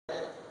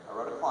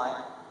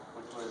client,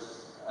 which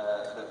was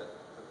the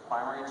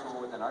primary tool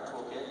within our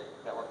toolkit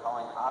that we're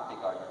calling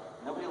OptiGuard.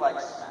 Nobody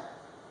likes SMAC.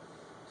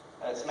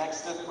 SMAC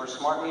stood for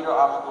Smart Meter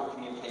Optical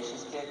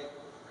Communications Kit.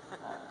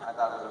 I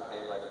thought it was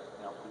okay, but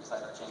we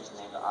decided to change the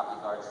name to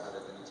OptiGuard so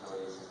that the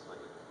utilities would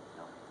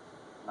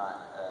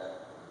not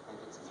think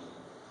it's mean.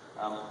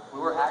 We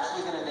were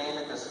actually going to name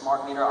it the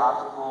Smart Meter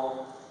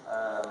Optical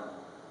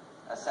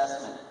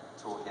Assessment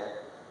Toolkit,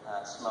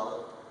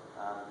 SMOTE.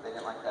 They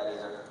didn't like that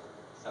either,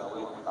 so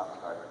we went with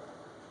OptiGuard.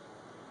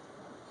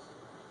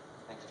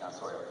 Thanks, John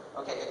Sawyer.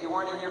 Okay, if you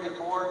weren't in here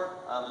before,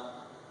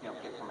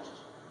 get permission.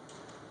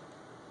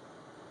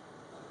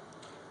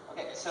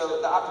 Okay, so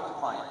the optical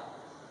client.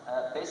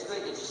 Basically,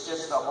 it's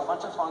just a whole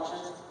bunch of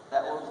functions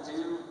that will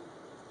do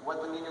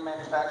what the meter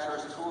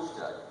manufacturer's tools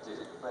do.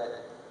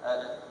 But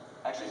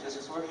actually, this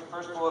is the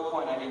first bullet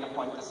point. I need to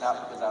point this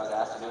out because I was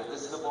asked to do it.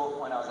 This is the bullet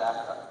point I was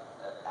asked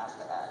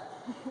to add.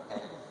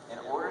 Okay? In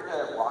order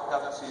to walk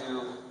up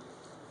to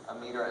a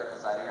meter at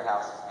the side of your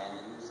house and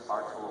use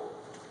our tool,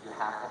 you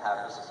have to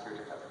have the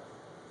security code.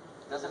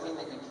 It doesn't mean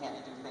that you can't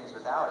do things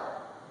without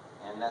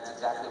it. And that's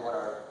exactly what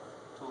our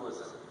tool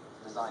is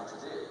designed to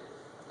do.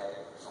 Okay?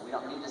 And we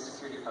don't need the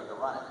security code to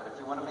run it. But if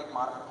you want to make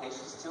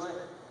modifications to it,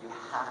 you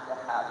have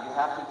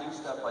to do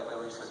stuff like the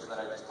research that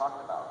I just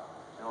talked about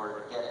in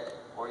order to get it.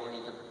 Or you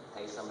need to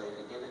pay somebody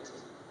to give it to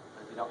you.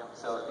 But if you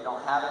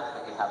don't have it,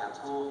 but you have the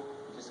tool,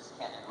 you just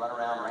can't run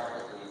around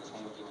rampantly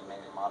changing and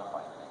making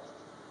modifying things.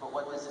 But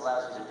what this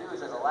allows you to do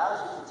is it allows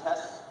you to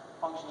test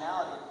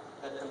functionality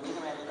that the meter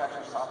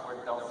manufacturer software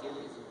don't give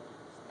you.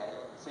 Okay?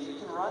 So you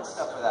can run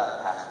stuff without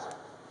a password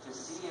to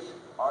see if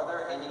are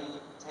there any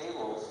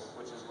tables,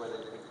 which is where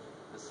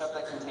the stuff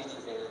that contains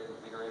the data, the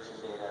configuration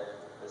data,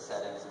 the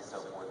settings, and so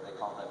forth. They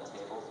call them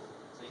tables.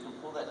 So you can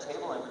pull that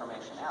table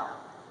information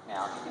out.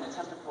 Now, you can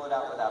attempt to pull it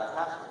out without a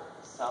password.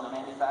 Some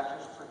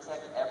manufacturers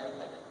protect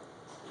everything.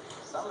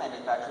 Some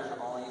manufacturers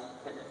only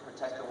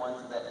protect the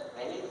ones that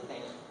they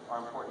think are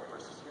important for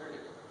security.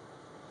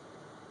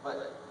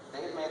 But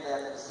they've made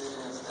that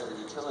decision instead of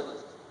the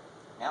utilities.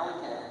 Now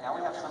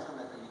we have something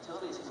that the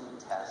utilities can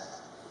use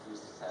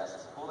to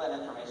test, pull that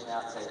information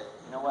out and say,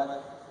 you know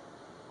what,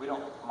 we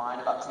don't mind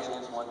about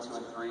tables 1, 2,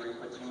 and 3,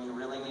 but you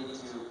really need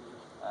to,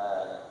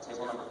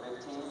 table number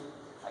 15,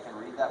 I can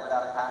read that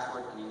without a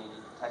password, and you need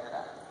to protect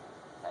that.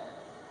 Okay?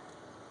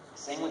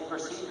 Same with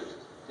procedures.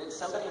 Did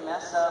somebody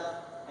mess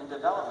up in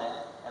development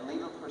and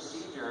leave a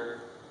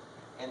procedure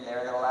in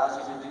there that allows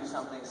you to do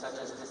something such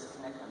as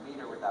disconnect the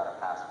meter without a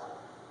password?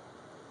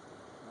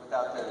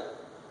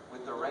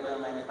 With the regular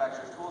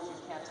manufacturer's tools, you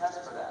can't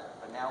test for that,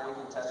 but now we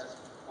can test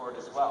for it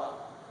as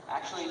well.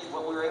 Actually,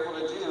 what we were able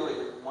to do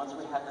is, once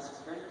we had the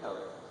security code,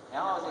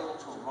 now I was able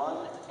to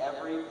run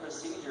every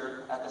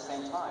procedure at the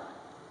same time.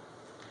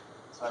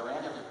 So I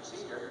ran every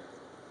procedure,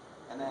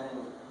 and then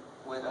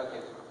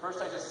first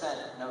I just sent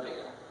no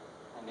data,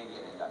 and didn't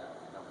get any data,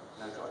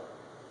 no joy.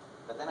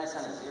 But then I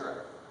sent a 0.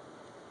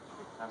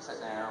 And I'm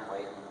sitting there, I'm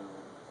waiting,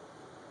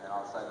 and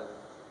all of a sudden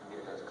the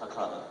meter goes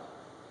ka-clunk.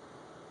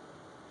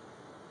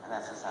 And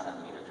that's the sound of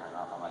the meter turning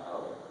off. I'm like,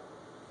 oh.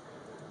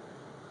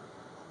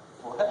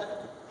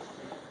 What?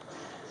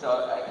 So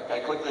I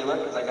quickly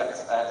looked because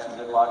I had some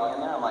good logging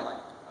in there. I'm like,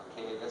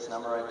 okay, this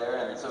number right there.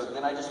 And so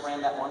then I just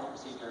ran that one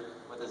procedure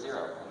with a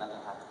 0, and nothing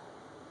happened.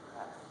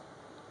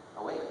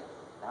 Oh wait,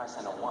 now I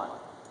send a 1.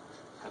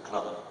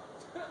 Ka-clunk.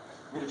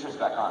 Meter turns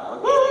back on. I'm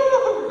like,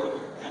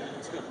 woo!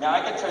 Now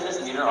I can turn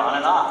this meter on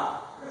and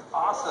off.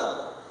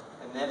 Awesome.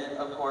 And then,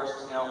 of course,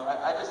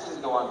 I just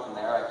didn't go on from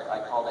there.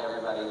 I called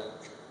everybody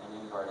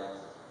in Guardians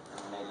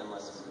and made them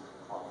listen to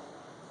Clunk.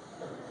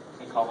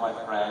 He called my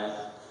friends.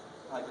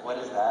 I'm like, what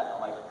is that?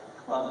 I'm like,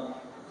 Clunk.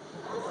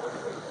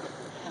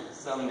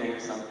 Some new,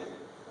 some didn't.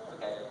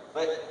 Okay?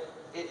 But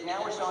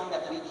now we're showing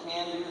that we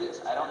can do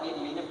this. I don't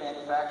need meter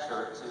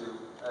manufacturer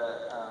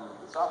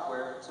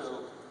software to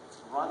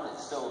run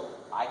this. So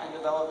I can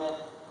develop it,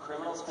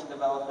 criminals can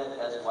develop it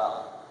as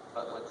well.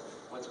 But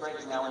what's great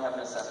is now we have an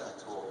assessment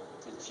tool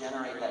to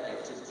generate that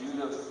data, to do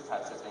those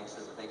types of things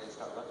so that they can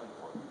start looking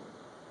for it.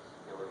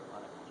 They were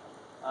running.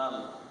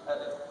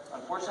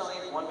 Unfortunately,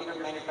 one meter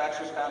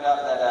manufacturers found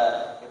out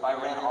that if I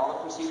ran all the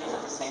procedures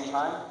at the same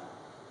time,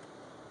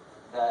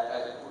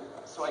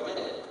 so I did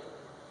it.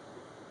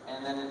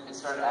 And then it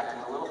started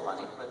acting a little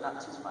funny, but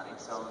not too funny.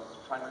 So I'm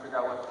trying to figure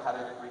out how to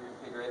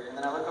reconfigure it. And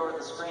then I look over at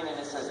the screen and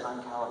it says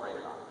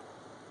uncalibrated on it.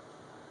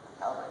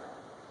 Uncalibrated.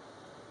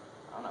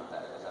 I don't know what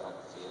that is. I don't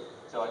see it.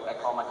 So I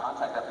call my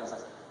contact up and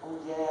says, oh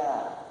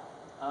yeah.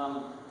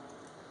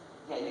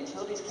 Yeah,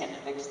 utilities can't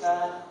fix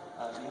that.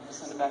 You have to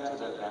send it back to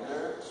the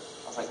vendor.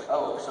 I was like,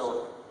 oh,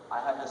 so I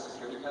have the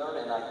security code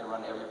and I can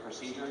run every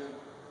procedure.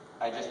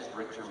 I just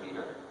bricked your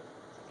meter.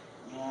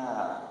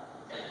 Yeah.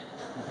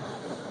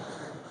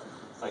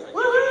 It's like,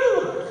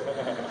 woohoo!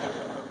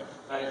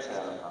 But I didn't say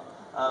that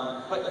on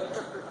the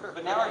phone.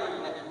 But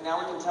now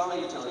we can tell the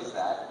utilities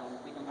that, and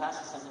we can pass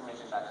this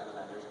information back to the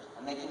vendors,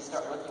 and they can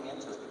start looking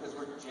into it because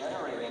we're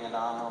generating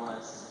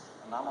anomalous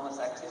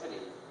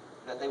activity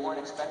that they weren't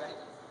expecting.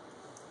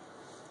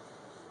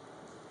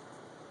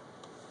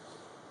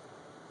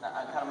 Now,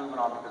 I'm kind of moving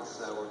on because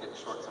we're getting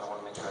short, so I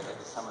want to make sure I get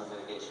to some of the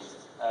mitigations.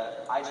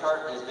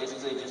 iChart is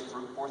basically just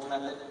brute force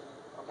method.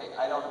 Okay,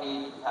 I don't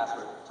need the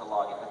password to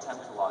log in,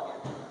 attempt to log in.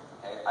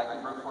 Okay, I can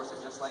brute force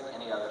it just like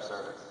any other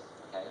service.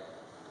 Okay,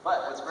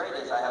 but what's great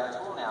is I have a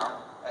tool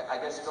now. I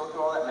just go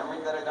through all that memory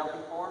that I dumped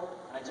before,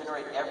 and I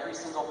generate every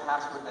single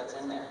password that's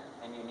in there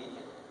and unique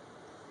it.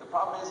 The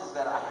problem is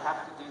that I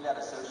have to do that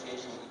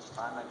association each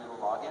time I do the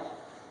login.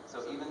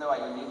 So even though I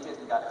uniqued it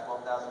and got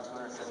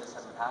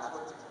 12,277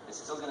 passwords, it's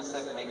still going to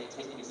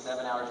take me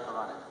 7 hours to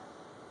run it.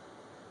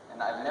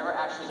 And I've never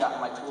actually gotten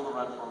my tool to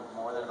run for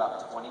more than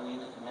about 20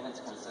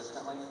 minutes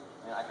consistently.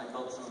 I can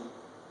build some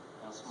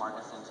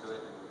smartness into it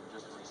and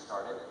just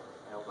restart it.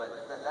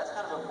 But that's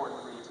kind of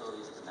important for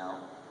utilities to know.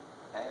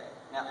 Okay.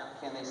 Now,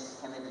 can they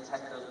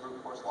detect those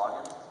brute force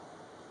logins?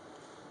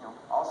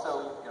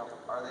 Also,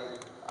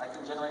 I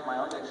can generate my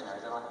own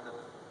dictionaries. I don't have to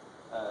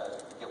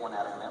get one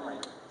out of memory.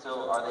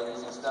 So are they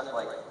using stuff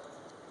like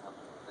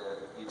the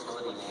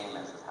utility name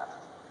as the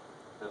password,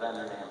 the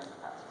vendor name as the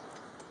password?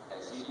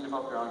 Okay, so you can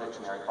develop your own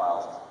dictionary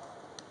files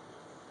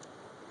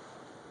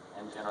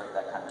and generate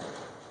that kind of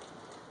data.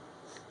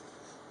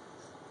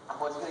 I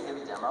was going to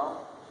give a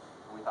demo,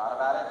 and we thought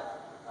about it,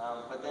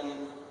 but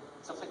then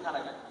something kind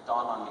of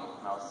dawned on me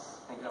when I was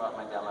thinking about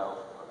my demo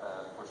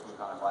for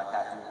SmootHon and Black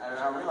Hat, and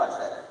I realized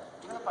that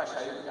even if I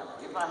show you the demo,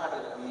 even if I have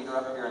a meter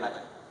up here and I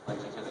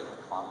like you hear the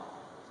clunk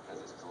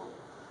because it's cool,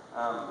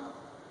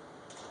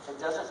 it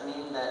doesn't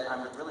mean that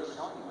I'm really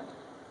showing you anything.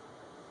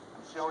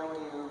 I'm showing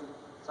you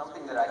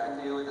something that I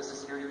can do with a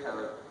security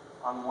code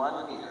on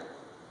one meter.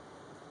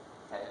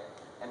 Okay,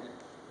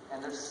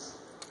 and there's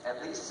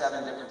at least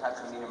 7 different types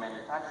of meter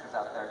manufacturers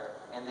out there,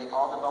 and they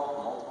all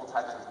develop multiple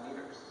types of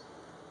meters.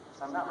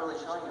 So I'm not really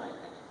showing you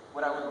anything.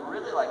 What I would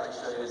really like to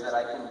show you is that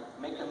I can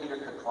make the meter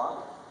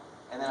clunk,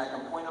 and then I can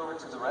point over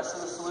to the rest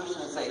of the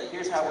solution and say,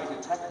 here's how we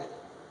detect it.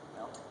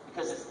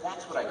 Because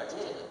that's what I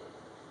did.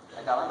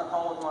 I got on the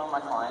phone with one of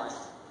my clients,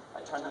 I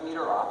turned the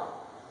meter off,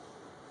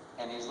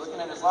 and he's looking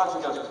at his logs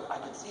and goes, I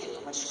can see it.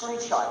 I'm like,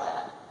 screenshot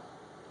that.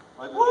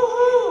 I'm like,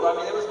 woohoo! I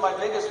mean, it was my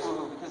biggest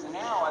woohoo, because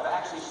now I've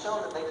actually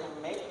shown that they can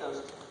make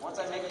those, once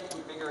I make a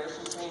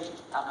configuration change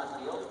out in the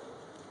field,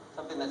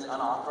 something that's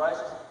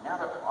unauthorized,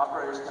 now the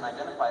operators can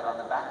identify it on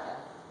the back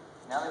end.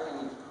 Now they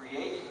can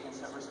create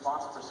incident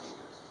response procedures.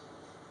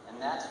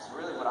 And that's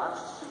really what I'm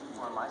shooting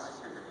for in my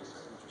security research.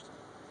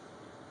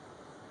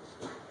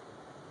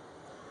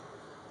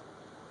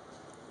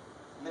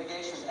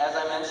 Mitigations, as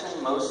I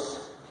mentioned, most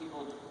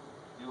people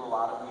do a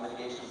lot of the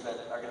mitigations that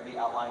are going to be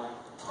outlined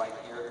right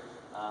here.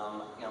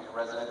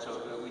 Residential,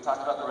 we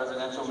talked about the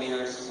residential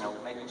meters,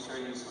 making sure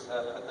you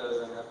put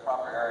those in the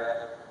proper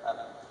area.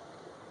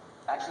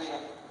 Actually,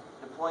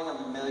 deploying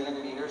 1 million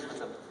meters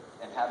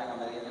and having 1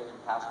 million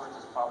different passwords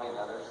is probably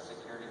another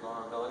security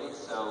vulnerability.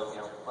 So,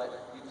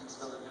 but you can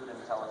still do it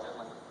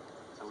intelligently.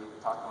 So we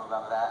talked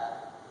about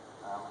that.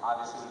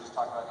 Obviously, we just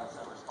talked about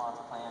incident response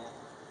plans.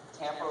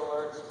 Tamper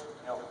alerts,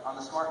 on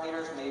the smart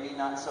meters, maybe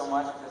not so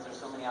much because there's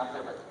so many out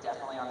there, but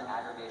definitely on the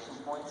aggregation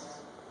points,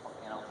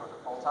 for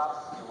the pole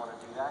tops, you want to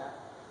do that.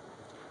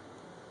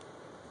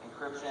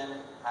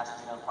 Encryption has to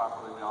be done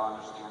properly, we all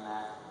understand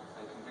that.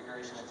 The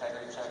configuration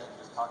integrity checks, we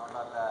just talked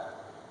about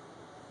that.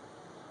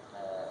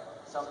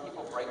 Some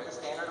people break the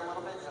standard a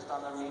little bit just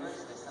on their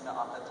meters. They send an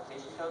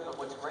authentication code, but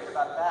what's great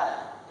about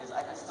that is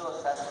I can still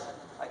assess it.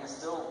 I can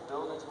still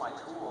build into my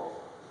tool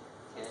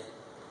kit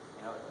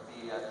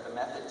the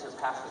method to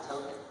pass the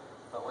token.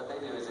 But what they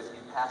do is if you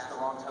pass the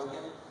wrong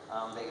token,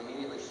 they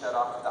immediately shut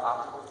off the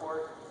optical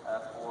port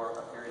for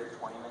a period of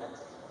 20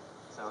 minutes.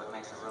 So it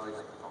makes it really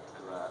difficult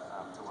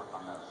to work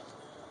on those.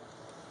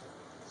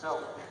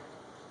 So,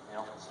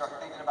 start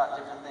thinking about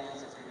different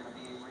things if you're going to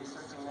be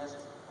researching this.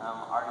 I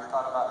already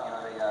thought about, the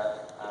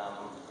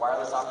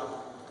wireless optical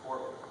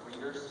port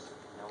readers.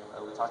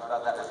 We talked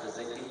about that with the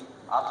Zigbee.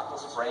 Optical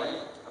spraying.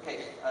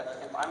 Okay,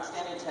 if I'm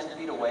standing 10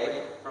 feet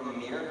away from a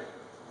meter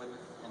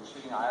and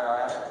shooting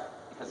IR at it,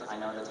 because I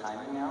know the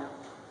timing now,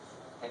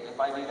 okay, if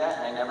I do that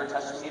and I never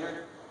touch the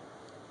meter,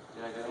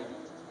 did I do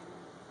anything to the meter?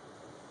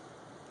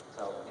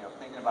 So,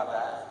 thinking about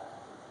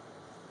that,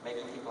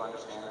 making people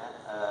understand that.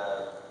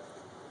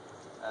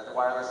 The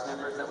wireless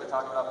snippers that we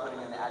talked about, putting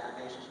in the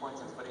aggregation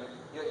points and putting,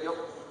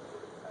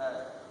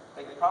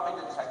 they can probably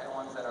detect the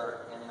ones that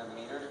are in the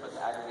meters, but the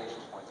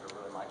aggregation points are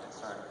really my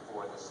concern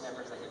for the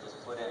snippers that you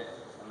just put in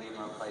and leave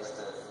them in place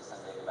to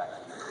send data back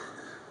to you.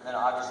 And then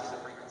obviously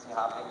the frequency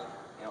hopping,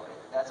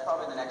 that's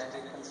probably the next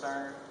big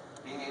concern.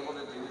 Being able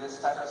to do this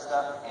type of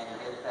stuff and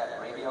get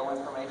that radio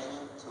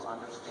information to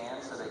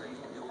understand so that you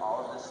can do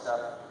all of this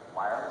stuff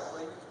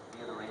wirelessly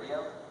via the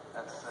radio,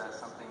 that's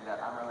something that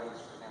I'm really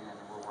interested in and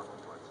we're working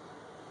towards.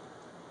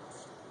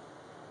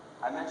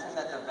 I mentioned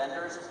that the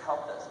vendors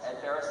helped us. Ed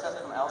Barrestedt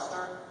from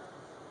Elster,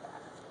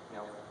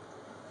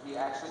 he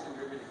actually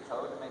contributed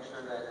code to make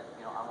sure that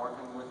I'm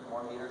working with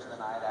more meters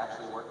than I had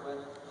actually worked with.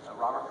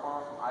 Robert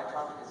Former from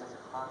iTrump is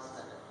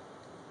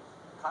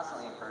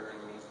constantly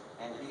encouraging me,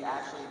 and he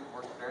actually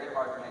worked very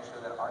hard to make sure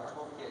that our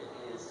toolkit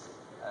is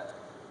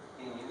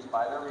being used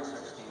by their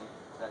research team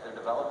that their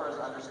developers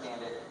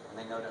understand it and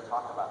they know to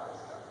talk about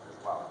this stuff as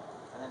well.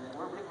 And then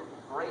we're getting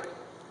great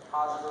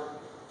positive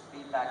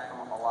feedback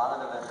from a lot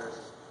of the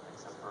vendors,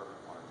 except for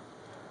one.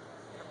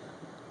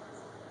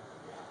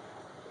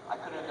 I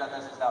couldn't have done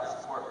this without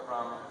support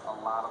from a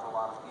lot of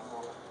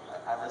people.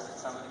 I listed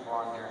some people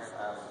on here.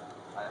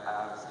 I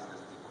obviously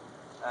list people.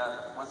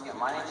 Once again,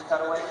 my name's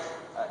Cutaway.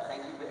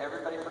 Thank you to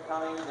everybody for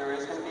coming. There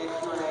is going to be a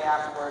Q&A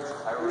afterwards.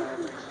 I really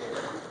appreciate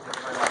it. Thank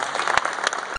you very much.